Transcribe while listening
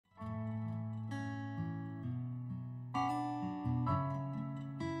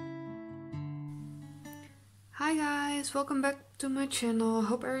Hi guys, welcome back to my channel.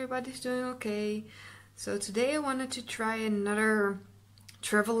 Hope everybody's doing okay. So today I wanted to try another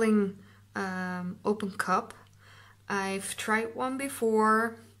traveling open cup. I've tried one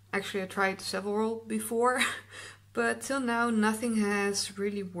before. Actually, I tried several before, but till now nothing has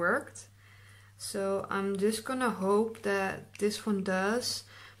really worked. So I'm just gonna hope that this one does.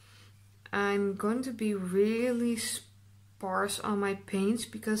 I'm going to be really sparse on my paints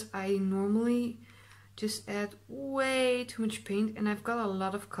because I normally just add way too much paint, and I've got a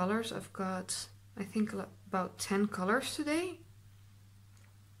lot of colors. I've got, I think, about 10 colors today.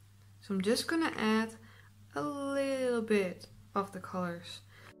 So I'm just gonna add a little bit of the colors.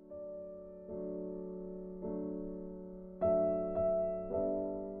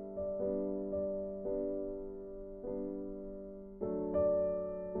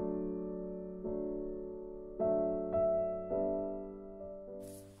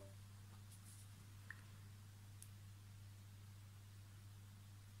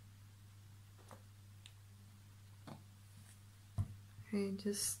 Okay,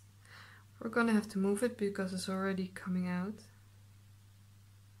 we're gonna have to move it because it's already coming out.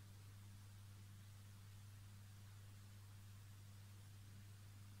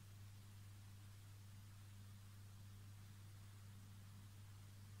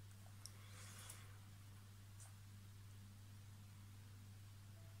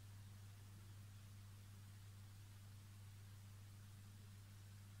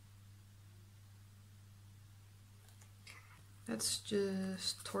 Let's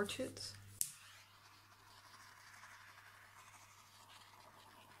just torch it.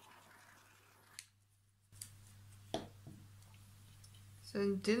 So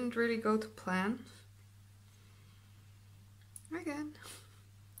it didn't really go to plan. Again.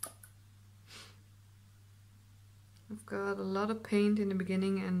 I've got a lot of paint in the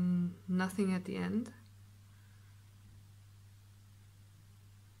beginning and nothing at the end.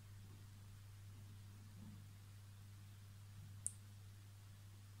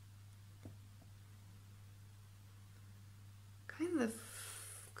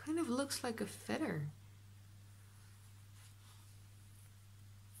 Kind of looks like a feather.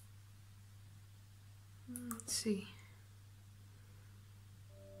 Let's see.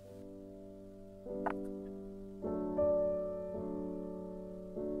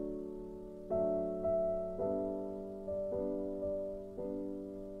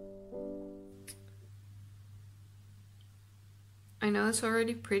 I know it's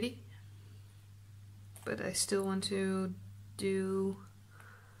already pretty, but I still want to do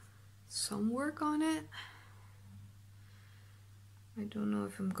some work on it. I don't know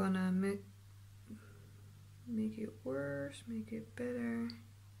if I'm gonna make it worse, make it better.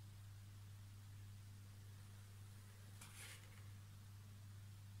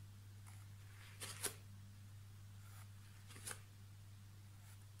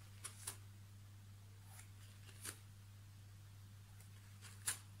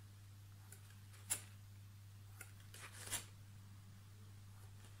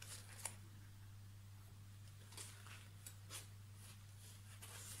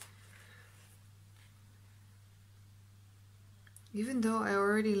 Even though I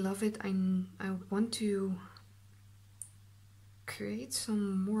already love it, I want to create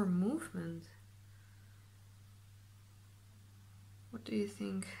some more movement. What do you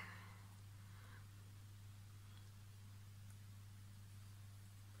think?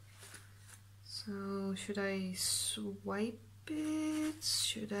 So should I swipe it?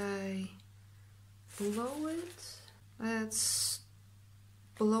 Should I blow it? Let's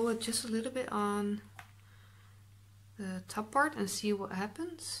blow it just a little bit on the top part and see what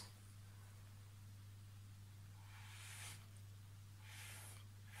happens.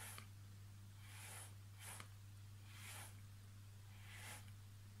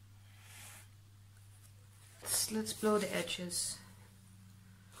 Let's blow the edges.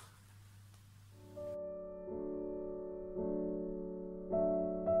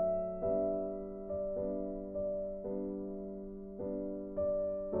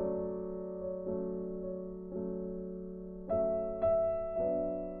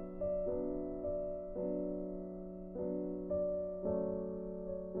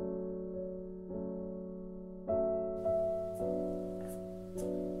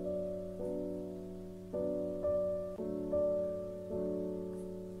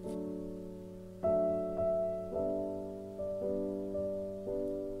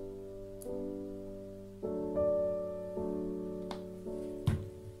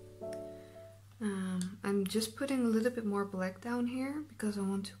 I'm just putting a little bit more black down here because I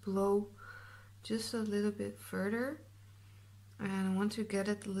want to blow just a little bit further, and I want to get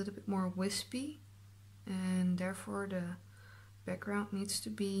it a little bit more wispy and therefore the background needs to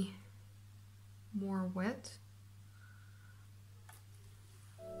be more wet.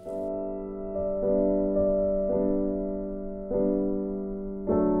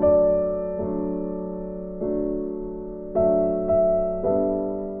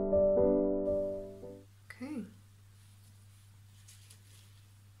 Okay.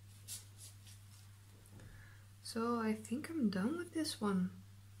 So I think I'm done with this one.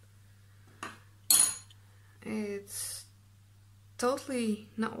 It's totally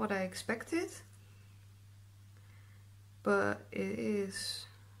not what I expected, but it is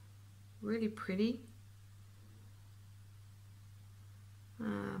really pretty.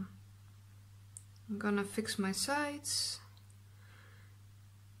 I'm gonna fix my sides,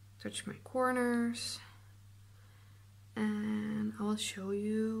 touch my corners, and I'll show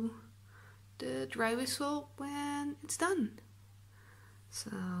you the dry result when it's done.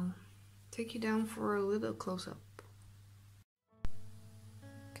 So, take you down for a little close-up.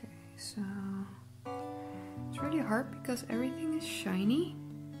 Okay, so it's really hard because everything is shiny.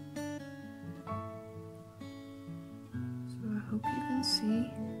 So I hope you can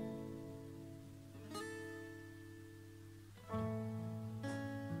see.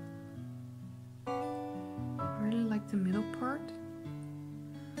 I really like the middle part.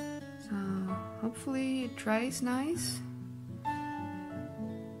 So hopefully it dries nice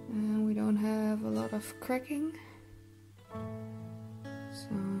and we don't have a lot of cracking. So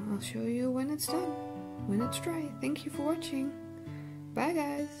I'll show you when it's done, when it's dry. Thank you for watching. Bye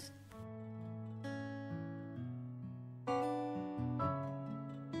guys.